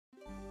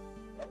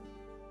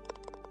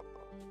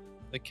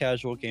The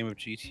casual game of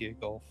GTA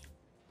Golf.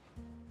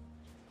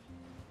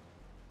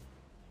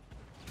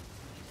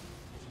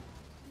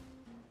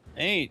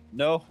 Ain't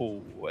no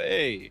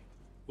way.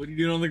 What are you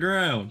doing on the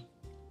ground?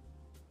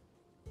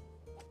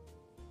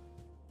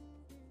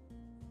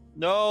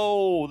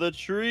 No, the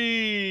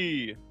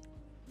tree.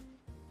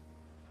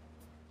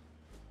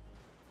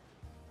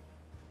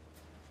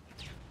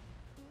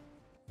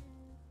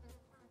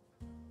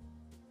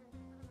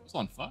 It's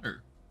on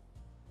fire.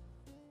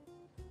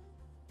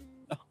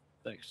 Oh,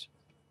 thanks.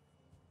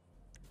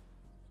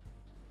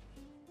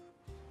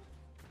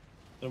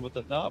 And with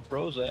the not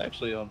bro's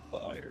actually on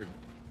fire.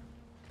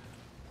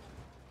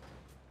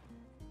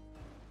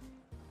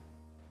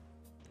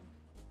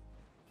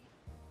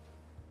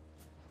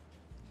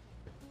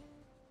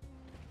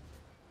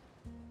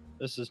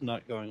 This is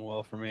not going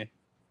well for me.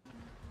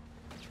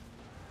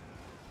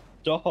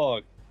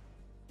 Dog.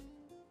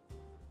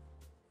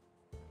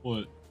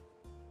 What?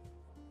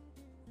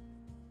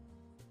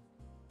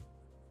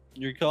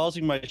 You're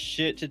causing my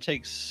shit to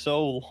take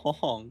so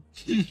long.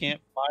 You can't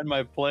find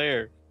my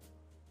player.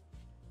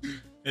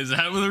 Is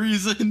that the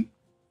reason?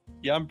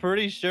 Yeah, I'm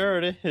pretty sure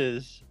it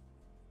is.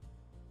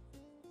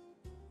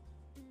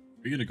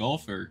 Are you a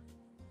golfer?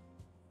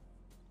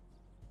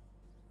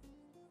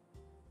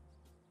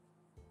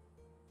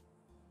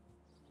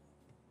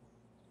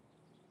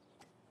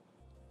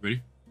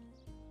 Ready?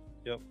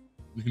 Yep.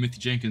 We can make the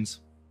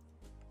Jenkins.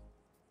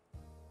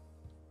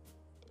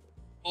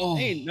 Oh.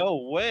 Ain't no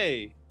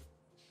way.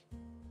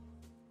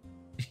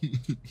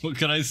 What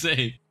can I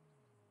say?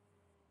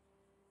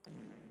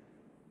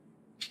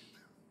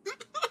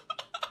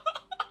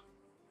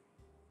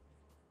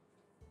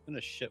 I'm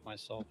gonna shit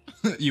myself.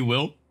 You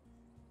will?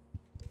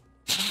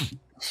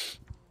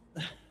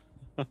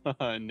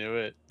 I knew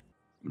it.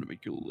 I'm gonna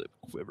make your lip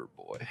quiver,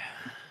 boy.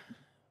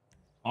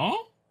 Huh?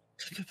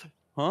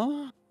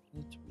 Huh?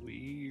 That's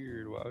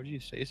weird. Why would you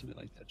say something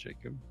like that,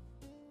 Jacob?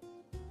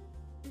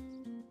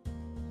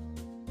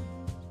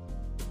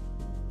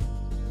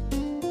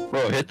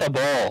 Bro, hit the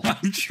ball.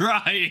 I'm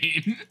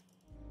trying.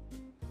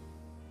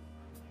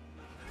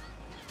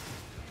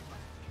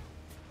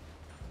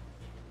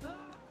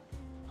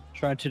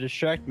 Trying to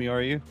distract me,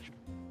 are you?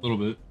 A little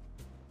bit.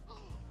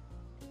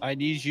 I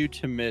need you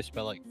to miss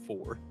by like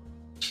 4.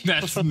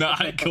 That's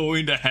not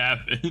going to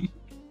happen.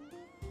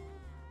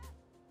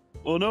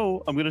 Oh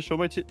no, I'm gonna show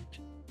my tit.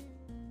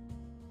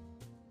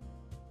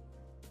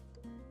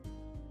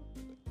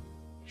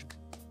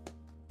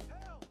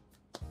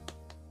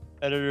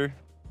 Editor,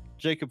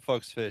 Jacob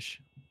fucks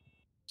fish.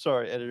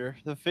 Sorry, editor.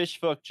 The fish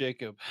fucked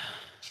Jacob.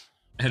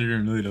 Editor,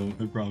 no, you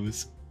don't. I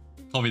promise.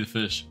 Call me the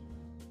fish.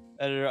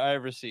 Editor, I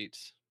have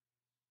receipts.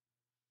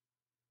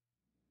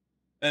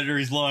 Editor,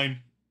 he's lying.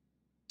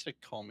 To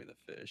call me the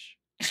fish.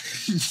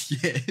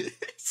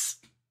 Yes.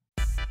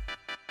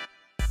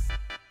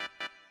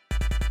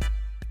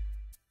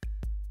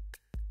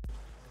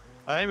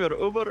 I am your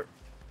Uber.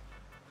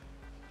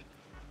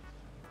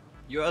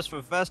 You ask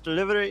for fast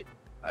delivery,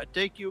 I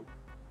take you.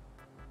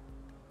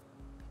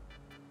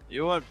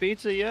 You want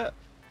pizza yet?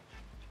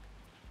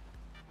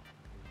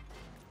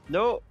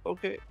 No?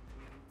 Okay.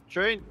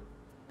 Train?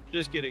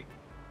 Just kidding.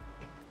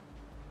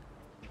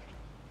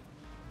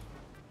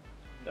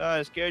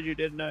 I scared you,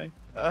 didn't I?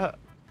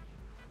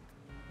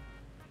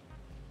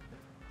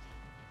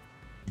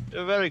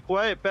 You're a very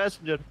quiet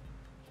passenger.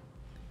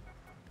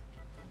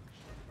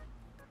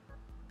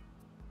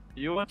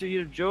 You want to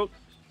hear a joke?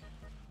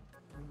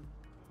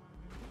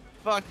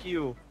 Fuck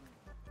you.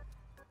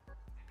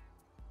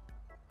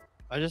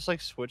 I just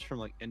like switched from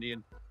like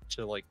Indian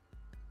to like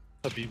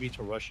Habibi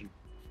to Russian.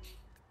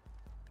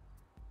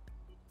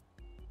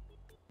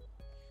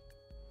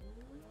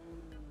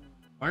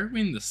 Why are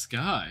we in the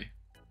sky?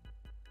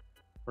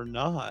 We're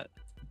not.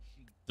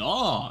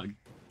 Dog.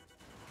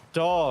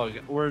 Dog,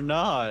 we're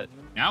not.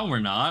 Now we're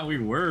not. We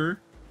were.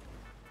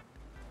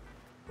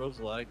 Bro's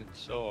lagging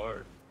so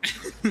hard.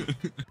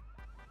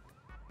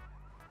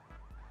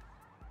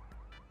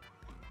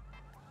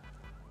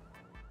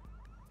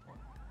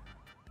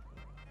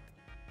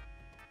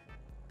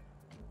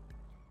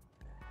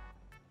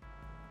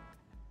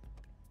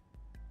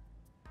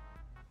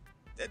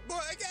 That boy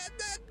got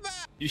that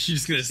back. You're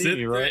just gonna See sit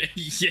me, there. right?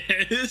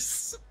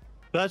 Yes.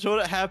 That's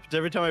what happens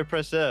every time I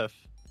press F.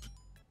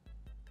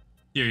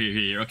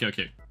 Here.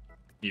 Okay.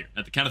 Here,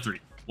 at the count of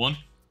 3. 1,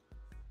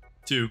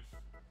 2,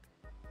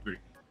 3.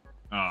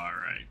 All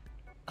right.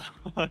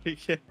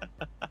 Yeah.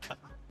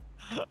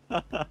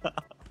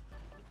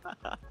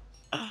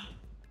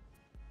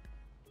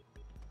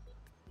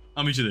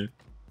 I'll meet you there.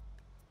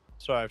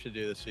 Sorry, I have to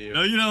do this to you.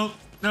 No, you don't.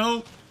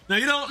 No,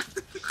 you don't.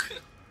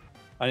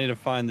 I need to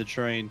find the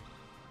train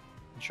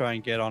and try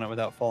and get on it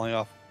without falling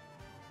off.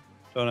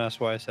 Don't ask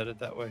why I said it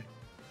that way.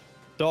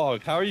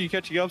 Dog, how are you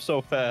catching up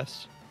so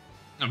fast?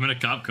 I'm in a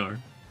cop car.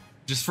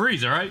 Just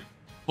freeze, all right?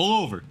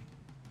 Pull over.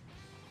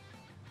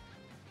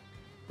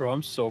 Bro,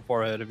 I'm so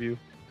far ahead of you.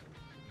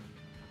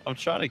 I'm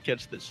trying to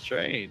catch this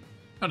train.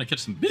 Trying to catch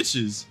some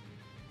bitches.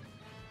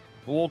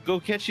 Well, go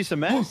catch you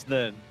some ass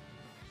then.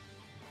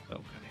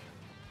 Okay.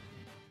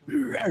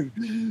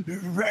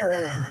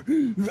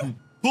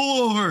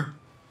 Pull over.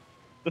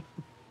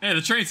 Hey,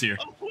 the train's here.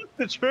 Oh,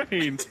 the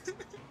train.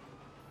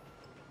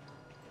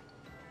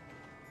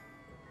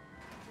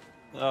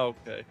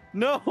 Okay.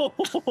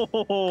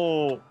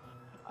 No!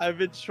 I've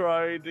been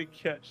trying to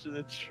catch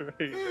the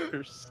train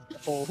for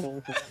so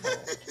long.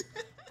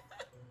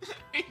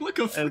 Hey, look,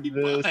 a free And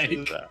this bike.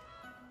 is that.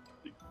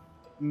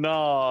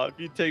 Nah, if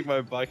you take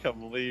my bike,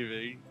 I'm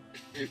leaving.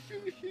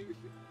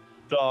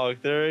 Dog,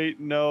 there ain't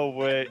no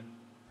way.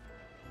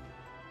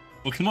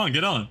 Well, come on,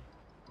 get on.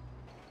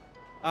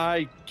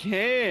 I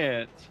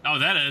can't. Oh,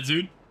 that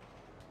attitude.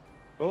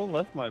 Bro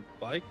left my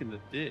bike in the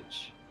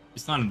ditch.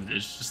 It's not in the ditch,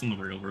 it's just on the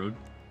railroad.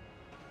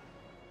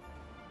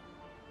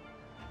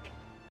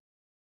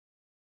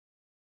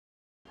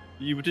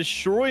 You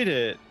destroyed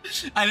it.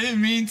 I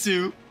didn't mean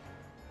to.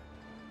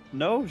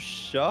 No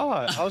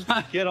shot. I was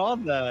gonna get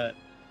on that.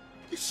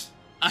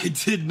 I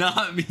did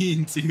not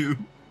mean to.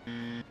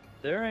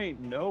 There ain't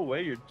no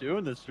way you're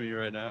doing this to me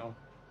right now.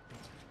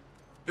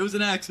 It was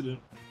an accident.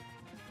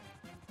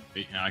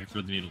 Wait, yeah, I can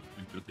throw the needle.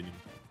 I can throw the needle.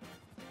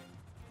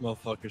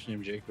 Motherfucker's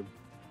named Jacob.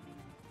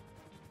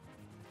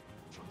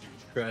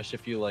 Crash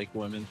if you like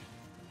women.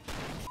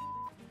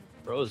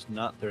 Bro is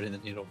not threading the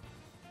needle.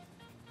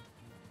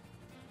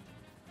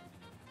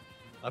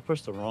 I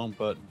pushed the wrong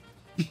button.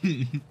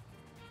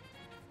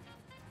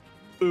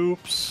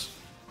 Oops.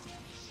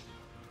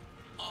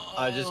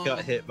 I just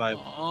got hit by...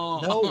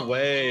 No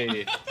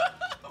way.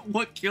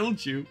 What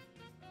killed you?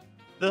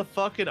 The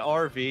fucking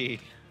RV.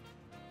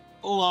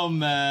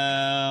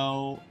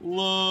 Lamau.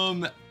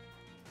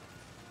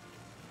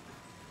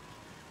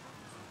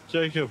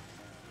 Jacob,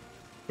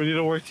 we need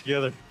to work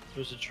together.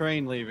 There's a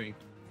train leaving.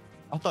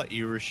 I thought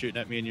you were shooting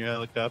at me in your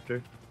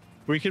helicopter.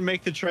 We can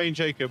make the train,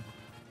 Jacob.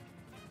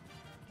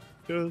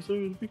 'Cause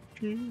there's a big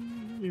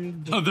train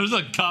in the- Oh, there's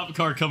a cop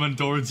car coming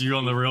towards you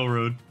on the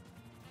railroad.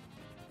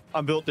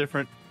 I'm built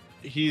different.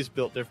 He's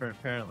built different,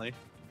 apparently.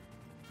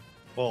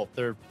 Well,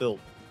 they're built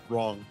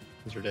wrong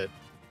because they're dead.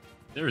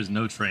 There is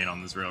no train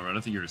on this railroad.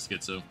 I think you're a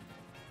schizo.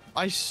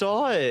 I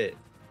saw it.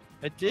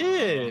 I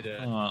did.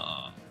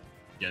 Yeah,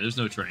 there's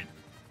no train.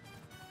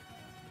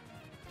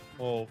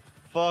 Oh,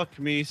 fuck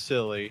me,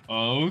 silly.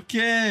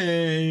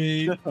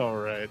 Okay. All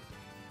right.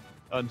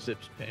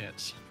 Unzips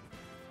pants.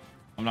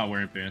 I'm not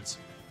wearing pants.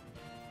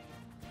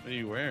 What are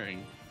you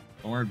wearing?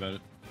 Don't worry about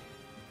it.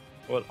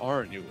 What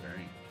aren't you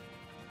wearing?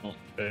 Oh,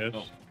 Pants.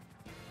 oh.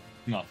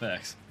 Not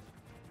facts.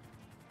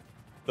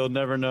 They'll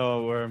never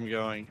know where I'm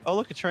going. Oh,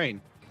 look, a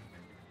train.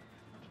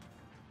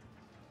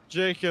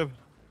 Jacob.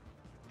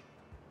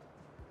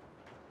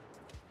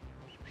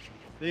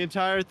 The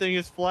entire thing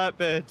is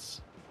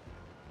flatbeds.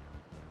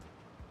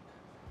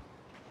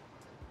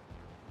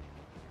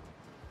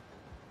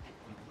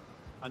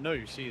 I know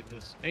you see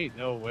this. Ain't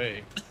no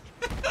way.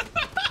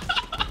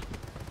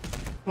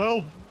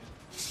 Help!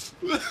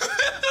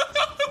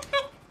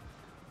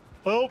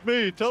 Help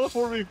me!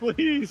 Teleport me,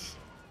 please!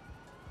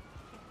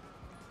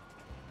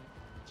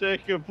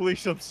 Jacob,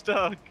 please, I'm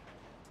stuck.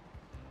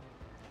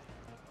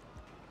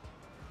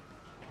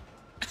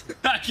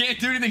 I can't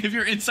do anything if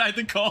you're inside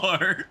the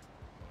car.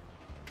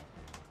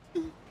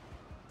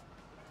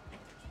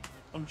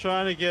 I'm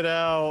trying to get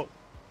out.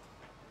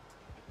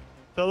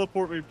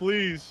 Teleport me,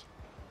 please.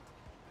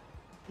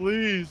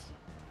 Please.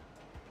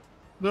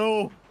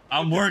 No.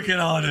 I'm working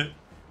on it.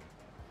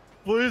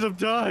 Please, I'm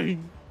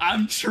dying.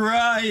 I'm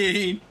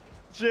trying.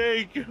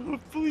 Jacob,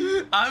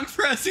 please. I'm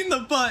pressing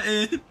the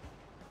button.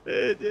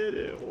 It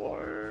didn't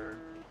work.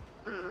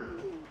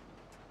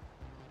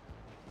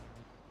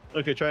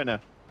 Okay, try it now.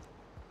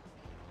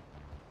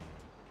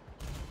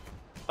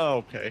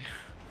 Okay.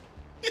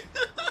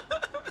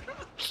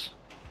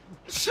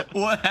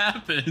 What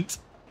happened?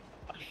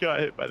 I got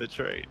hit by the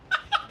train.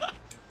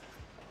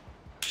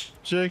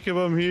 Jacob,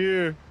 I'm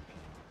here.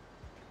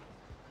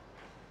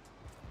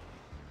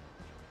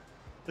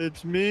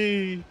 It's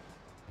me.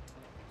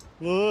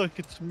 Look,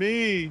 it's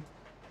me.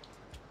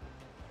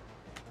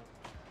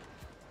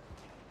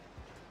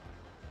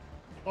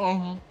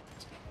 Oh.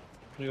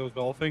 You go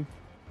golfing?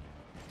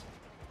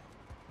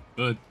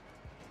 Good.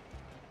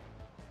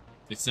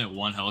 They sent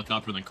one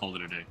helicopter and then called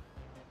it a day.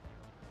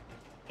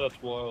 That's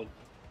wild.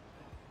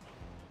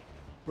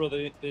 Bro,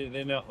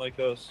 they not like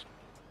us.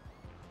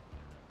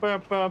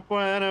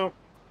 Bueno.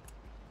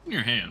 In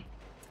your hand.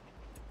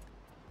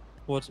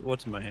 What's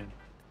in my hand?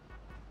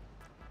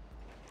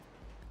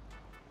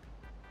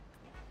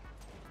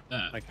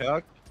 That. My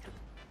cock?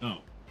 No.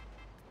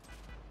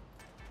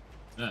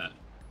 That.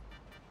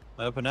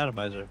 My open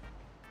atomizer.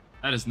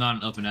 That is not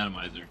an up and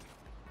atomizer.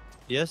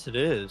 Yes, it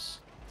is.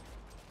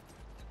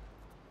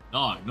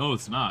 Dog, no,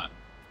 it's not.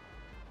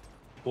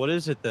 What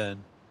is it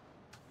then?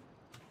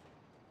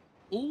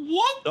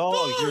 What? Dog,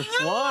 the you're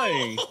hell?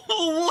 flying.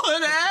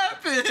 What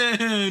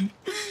happened?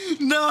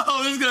 No,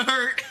 this is gonna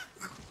hurt.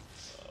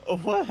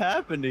 What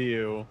happened to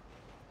you?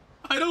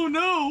 I don't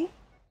know.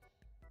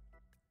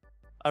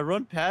 I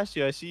run past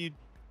you. I see you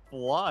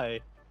fly.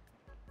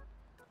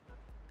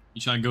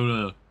 You trying to go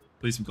to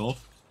play some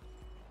golf?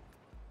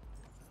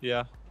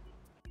 Yeah.